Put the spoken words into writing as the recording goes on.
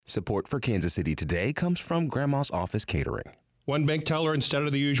Support for Kansas City Today comes from Grandma's Office Catering. One bank teller instead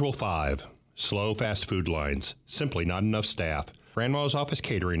of the usual 5. Slow fast food lines. Simply not enough staff. Grandma's Office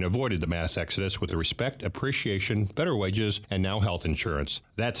Catering avoided the mass exodus with the respect, appreciation, better wages, and now health insurance.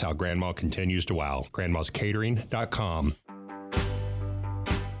 That's how Grandma continues to wow. Grandma'sCatering.com.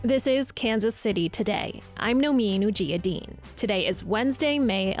 This is Kansas City Today. I'm Nomin Ujiyediin. Today is Wednesday,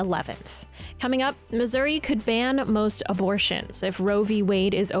 May 11th. Coming up, Missouri could ban most abortions if Roe v.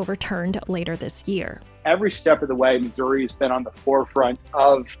 Wade is overturned later this year. Every step of the way, Missouri has been on the forefront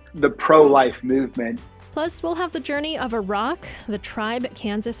of the pro-life movement. Plus, we'll have the journey of a rock, the tribe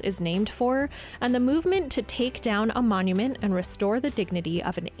Kansas is named for, and the movement to take down a monument and restore the dignity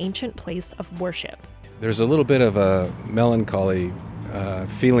of an ancient place of worship. There's a little bit of a melancholy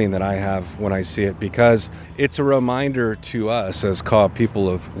feeling that I have when I see it, because it's a reminder to us as Kaw people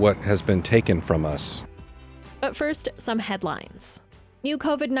of what has been taken from us. But first, some headlines. New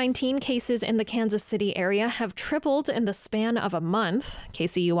COVID-19 cases in the Kansas City area have tripled in the span of a month,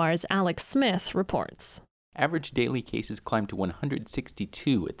 KCUR's Alex Smith reports. Average daily cases climbed to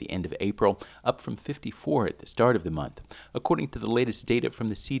 162 at the end of April, up from 54 at the start of the month. According to the latest data from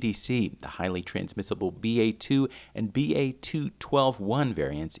the CDC, the highly transmissible BA2 and BA2.12.1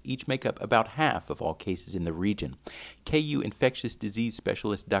 variants each make up about half of all cases in the region. KU infectious disease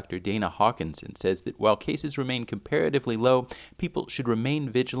specialist Dr. Dana Hawkinson says that while cases remain comparatively low, people should remain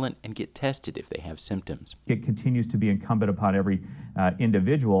vigilant and get tested if they have symptoms. It continues to be incumbent upon every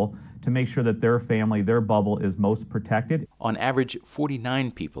individual to make sure that their family, their bubble is most protected. On average,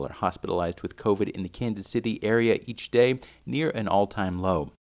 49 people are hospitalized with COVID in the Kansas City area each day, near an all-time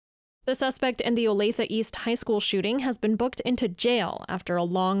low. The suspect in the Olathe East High School shooting has been booked into jail after a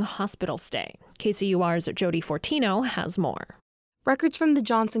long hospital stay. KCUR's Jody Fortino has more. Records from the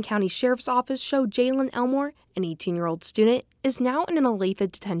Johnson County Sheriff's Office show Jalen Elmore, an 18-year-old student, is now in an Olathe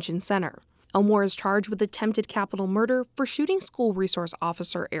detention center. Elmore is charged with attempted capital murder for shooting school resource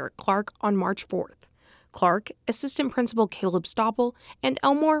officer Eric Clark on March 4th. Clark, Assistant Principal Caleb Stoppel, and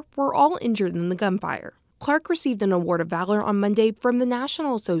Elmore were all injured in the gunfire. Clark received an Award of Valor on Monday from the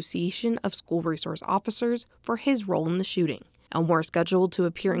National Association of School Resource Officers for his role in the shooting. Elmore is scheduled to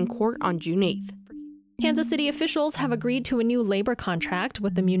appear in court on June 8th. Kansas City officials have agreed to a new labor contract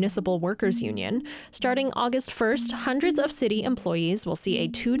with the Municipal Workers Union. Starting August 1st, hundreds of city employees will see a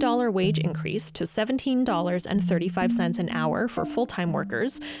 $2 wage increase to $17.35 an hour for full-time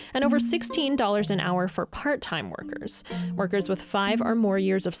workers and over $16 an hour for part-time workers. Workers with 5 or more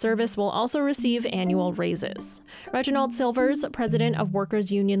years of service will also receive annual raises. Reginald Silvers, president of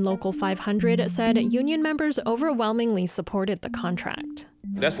Workers Union Local 500, said union members overwhelmingly supported the contract.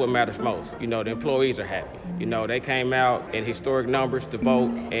 That's what matters most. The employees are happy. They came out in historic numbers to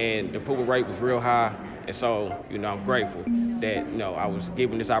vote, and the approval rate was real high. And so, I'm grateful that, I was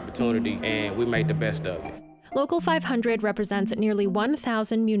given this opportunity, and we made the best of it. Local 500 represents nearly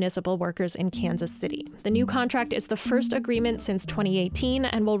 1,000 municipal workers in Kansas City. The new contract is the first agreement since 2018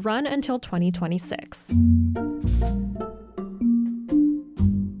 and will run until 2026.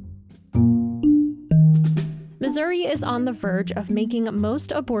 Missouri is on the verge of making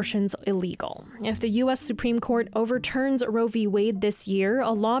most abortions illegal. If the U.S. Supreme Court overturns Roe v. Wade this year,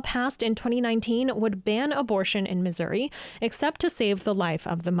 a law passed in 2019 would ban abortion in Missouri, except to save the life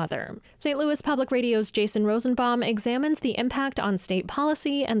of the mother. St. Louis Public Radio's Jason Rosenbaum examines the impact on state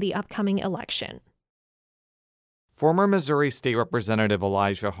policy and the upcoming election. Former Missouri State Representative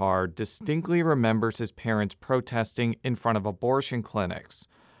Elijah Hard distinctly remembers his parents protesting in front of abortion clinics.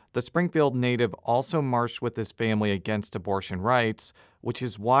 The Springfield native also marched with his family against abortion rights, which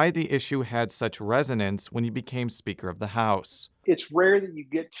is why the issue had such resonance when he became Speaker of the House. It's rare that you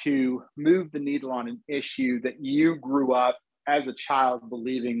get to move the needle on an issue that you grew up as a child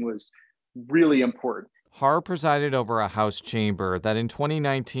believing was really important. Hard presided over a House chamber that in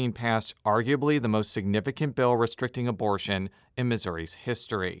 2019 passed arguably the most significant bill restricting abortion in Missouri's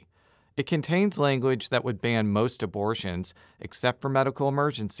history. It contains language that would ban most abortions, except for medical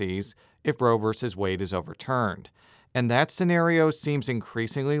emergencies, if Roe v. Wade is overturned. And that scenario seems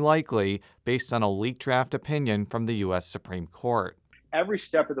increasingly likely based on a leaked draft opinion from the U.S. Supreme Court. Every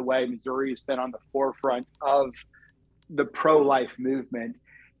step of the way, Missouri has been on the forefront of the pro-life movement.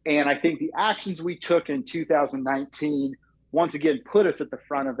 And I think the actions we took in 2019 once again put us at the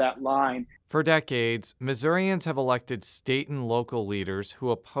front of that line. For decades, Missourians have elected state and local leaders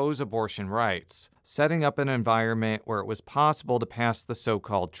who oppose abortion rights, setting up an environment where it was possible to pass the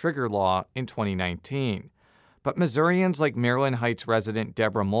so-called trigger law in 2019. But Missourians like Maryland Heights resident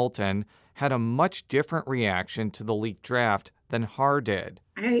Deborah Moulton had a much different reaction to the leaked draft than Har did.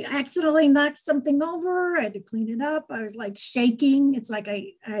 I accidentally knocked something over. I had to clean it up. I was like shaking. It's like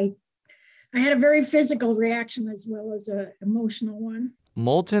I had a very physical reaction as well as an emotional one.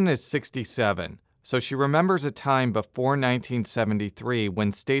 Moulton is 67, so she remembers a time before 1973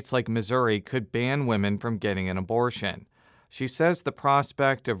 when states like Missouri could ban women from getting an abortion. She says the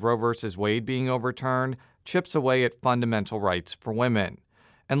prospect of Roe v. Wade being overturned chips away at fundamental rights for women.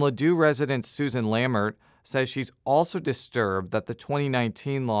 And Ladue resident Susan Lammert says she's also disturbed that the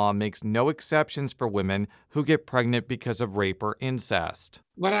 2019 law makes no exceptions for women who get pregnant because of rape or incest.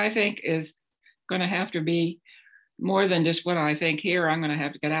 What I think is going to have to be more than just what I think here. I'm going to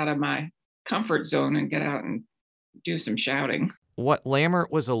have to get out of my comfort zone and get out and do some shouting. What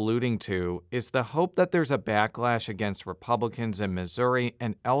Lammert was alluding to is the hope that there's a backlash against Republicans in Missouri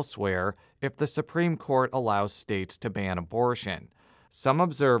and elsewhere if the Supreme Court allows states to ban abortion. Some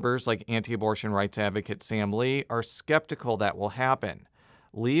observers, like anti-abortion rights advocate Sam Lee, are skeptical that will happen.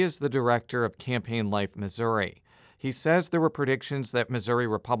 Lee is the director of Campaign Life Missouri. He says there were predictions that Missouri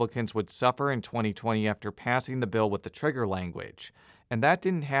Republicans would suffer in 2020 after passing the bill with the trigger language, and that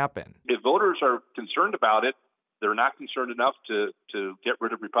didn't happen. If voters are concerned about it, they're not concerned enough to get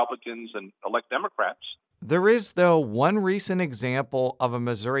rid of Republicans and elect Democrats. There is, though, one recent example of a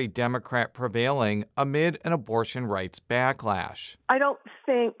Missouri Democrat prevailing amid an abortion rights backlash. I don't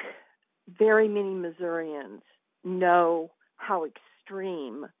think very many Missourians know how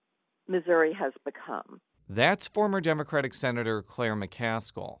extreme Missouri has become. That's former Democratic Senator Claire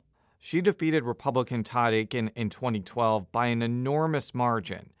McCaskill. She defeated Republican Todd Akin in 2012 by an enormous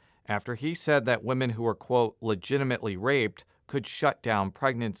margin after he said that women who were, quote, legitimately raped could shut down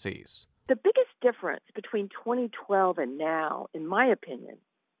pregnancies. The biggest difference between 2012 and now, in my opinion,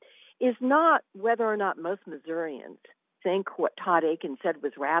 is not whether or not most Missourians think what Todd Akin said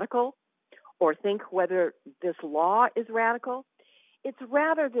was radical or think whether this law is radical. It's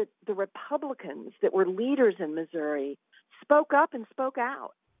rather that the Republicans that were leaders in Missouri spoke up and spoke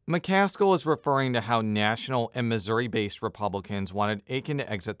out. McCaskill is referring to how national and Missouri-based Republicans wanted Akin to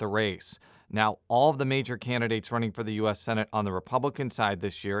exit the race. Now, all of the major candidates running for the U.S. Senate on the Republican side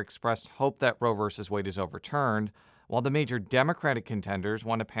this year expressed hope that Roe v. Wade is overturned, while the major Democratic contenders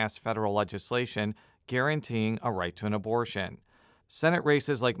want to pass federal legislation guaranteeing a right to an abortion. Senate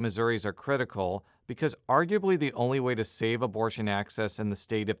races like Missouri's are critical because arguably the only way to save abortion access in the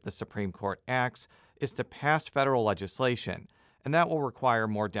state if the Supreme Court acts is to pass federal legislation, and that will require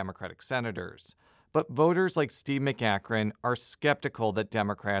more Democratic senators. But voters like Steve McAkron are skeptical that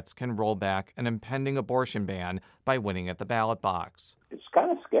Democrats can roll back an impending abortion ban by winning at the ballot box. It's kind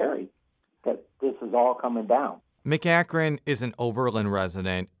of scary that this is all coming down. McAkron is an Overland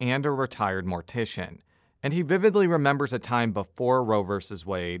resident and a retired mortician, and he vividly remembers a time before Roe v.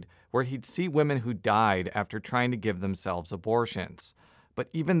 Wade where he'd see women who died after trying to give themselves abortions. But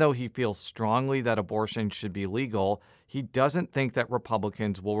even though he feels strongly that abortion should be legal, he doesn't think that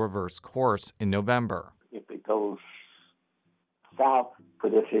Republicans will reverse course in November. If it goes south for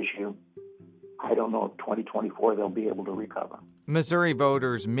this issue, I don't know if 2024 they'll be able to recover. Missouri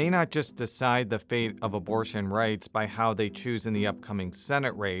voters may not just decide the fate of abortion rights by how they choose in the upcoming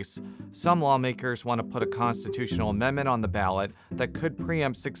Senate race. Some lawmakers want to put a constitutional amendment on the ballot that could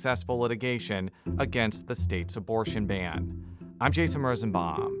preempt successful litigation against the state's abortion ban. I'm Jason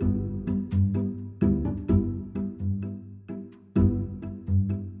Rosenbaum.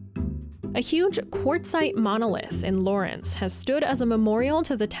 A huge quartzite monolith in Lawrence has stood as a memorial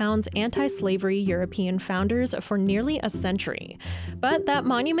to the town's anti-slavery European founders for nearly a century. But that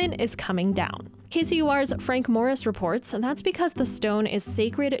monument is coming down. KCUR's Frank Morris reports that's because the stone is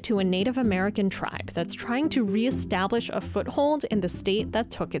sacred to a Native American tribe that's trying to reestablish a foothold in the state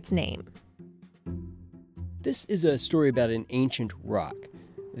that took its name. This is a story about an ancient rock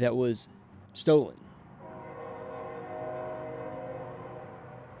that was stolen.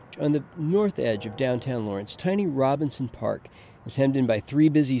 On the north edge of downtown Lawrence, tiny Robinson Park is hemmed in by 3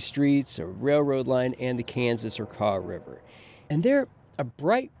 busy streets, a railroad line, and the Kansas or Kaw River. And there, a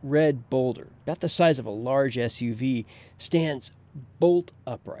bright red boulder, about the size of a large SUV, stands bolt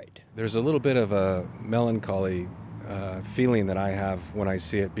upright. There's a little bit of a melancholy feeling that I have when I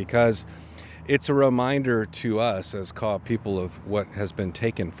see it because it's a reminder to us as Kaw people of what has been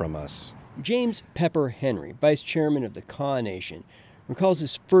taken from us. James Pepper Henry, vice chairman of the Kaw Nation, recalls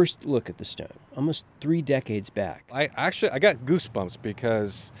his first look at the stone, almost 3 decades back. I got goosebumps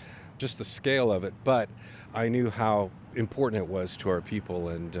because just the scale of it, but I knew how important it was to our people,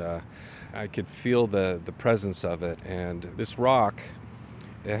 and I could feel the presence of it. And this rock,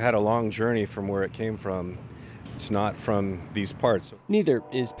 it had a long journey from where it came from It's not from these parts. Neither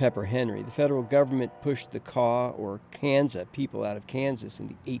is Pepper Henry. The federal government pushed the Kaw or Kansa people out of Kansas in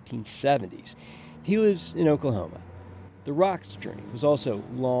the 1870s. He lives in Oklahoma. The rock's journey was also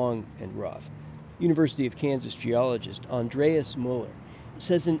long and rough. University of Kansas geologist Andreas Muller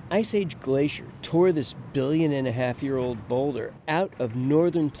says an Ice Age glacier tore this 1.5 billion-year-old boulder out of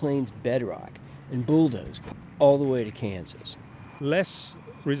northern plains bedrock and bulldozed it all the way to Kansas. Less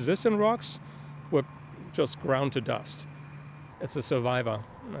resistant rocks were just ground to dust. It's a survivor,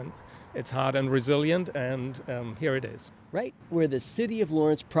 and it's hard and resilient, and here it is. Right where the city of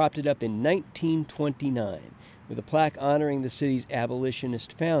Lawrence propped it up in 1929, with a plaque honoring the city's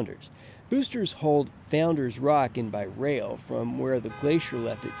abolitionist founders. Boosters hauled Founders Rock in by rail from where the glacier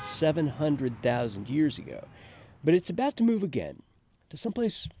left it 700,000 years ago. But it's about to move again, to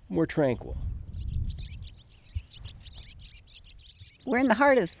someplace more tranquil. We're in the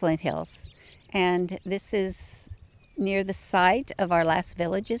heart of the Flint Hills, and this is near the site of our last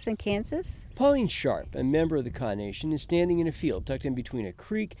villages in Kansas. Pauline Sharp, a member of the Kaw Nation, is standing in a field tucked in between a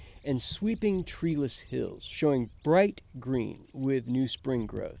creek and sweeping treeless hills, showing bright green with new spring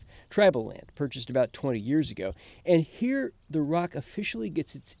growth. Tribal land purchased about 20 years ago, and here the rock officially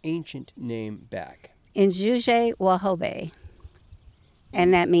gets its ancient name back. Injuje Wahobeh,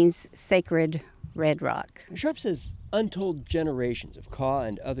 and that means sacred red rock. Sharp says untold generations of Kaw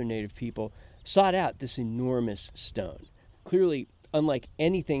and other native people sought out this enormous stone, clearly unlike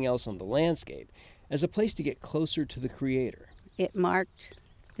anything else on the landscape, as a place to get closer to the Creator. It marked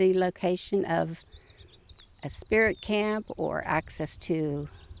the location of a spirit camp or access to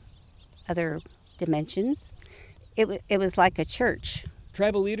other dimensions. It was like a church.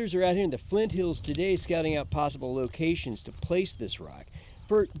 Tribal leaders are out here in the Flint Hills today scouting out possible locations to place this rock.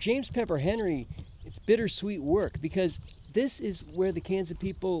 For James Pepper Henry, it's bittersweet work because this is where the Kansas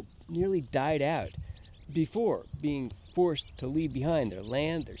people nearly died out before being forced to leave behind their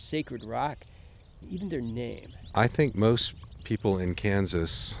land, their sacred rock, even their name. I think most people in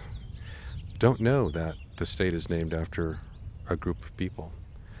Kansas don't know that the state is named after a group of people,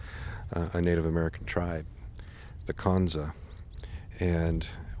 a Native American tribe, the Kansa. And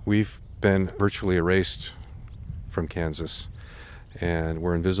we've been virtually erased from Kansas, and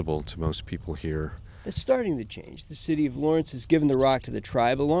we're invisible to most people here. That's starting to change. The city of Lawrence has given the rock to the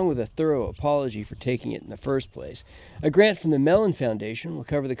tribe, along with a thorough apology for taking it in the first place. A grant from the Mellon Foundation will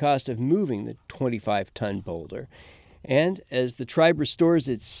cover the cost of moving the 25-ton boulder. And as the tribe restores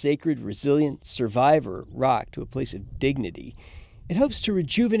its sacred, resilient survivor rock to a place of dignity, it hopes to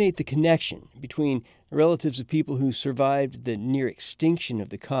rejuvenate the connection between relatives of people who survived the near extinction of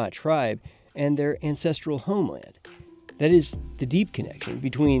the Kaw tribe and their ancestral homeland. That is, the deep connection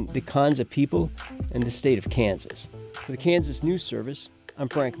between the Kansa people and the state of Kansas. For the Kansas News Service, I'm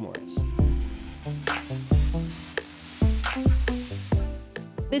Frank Morris.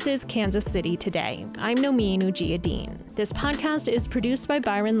 This is Kansas City Today. I'm Nomin Ujiyediin. This podcast is produced by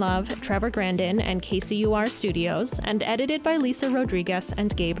Byron Love, Trevor Grandin, and KCUR Studios, and edited by Lisa Rodriguez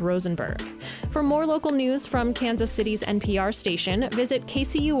and Gabe Rosenberg. For more local news from Kansas City's NPR station, visit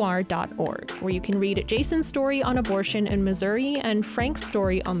kcur.org, where you can read Jason's story on abortion in Missouri and Frank's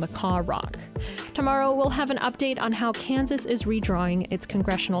story on the Kaw Rock. Tomorrow, we'll have an update on how Kansas is redrawing its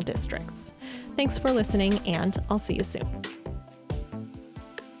congressional districts. Thanks for listening, and I'll see you soon.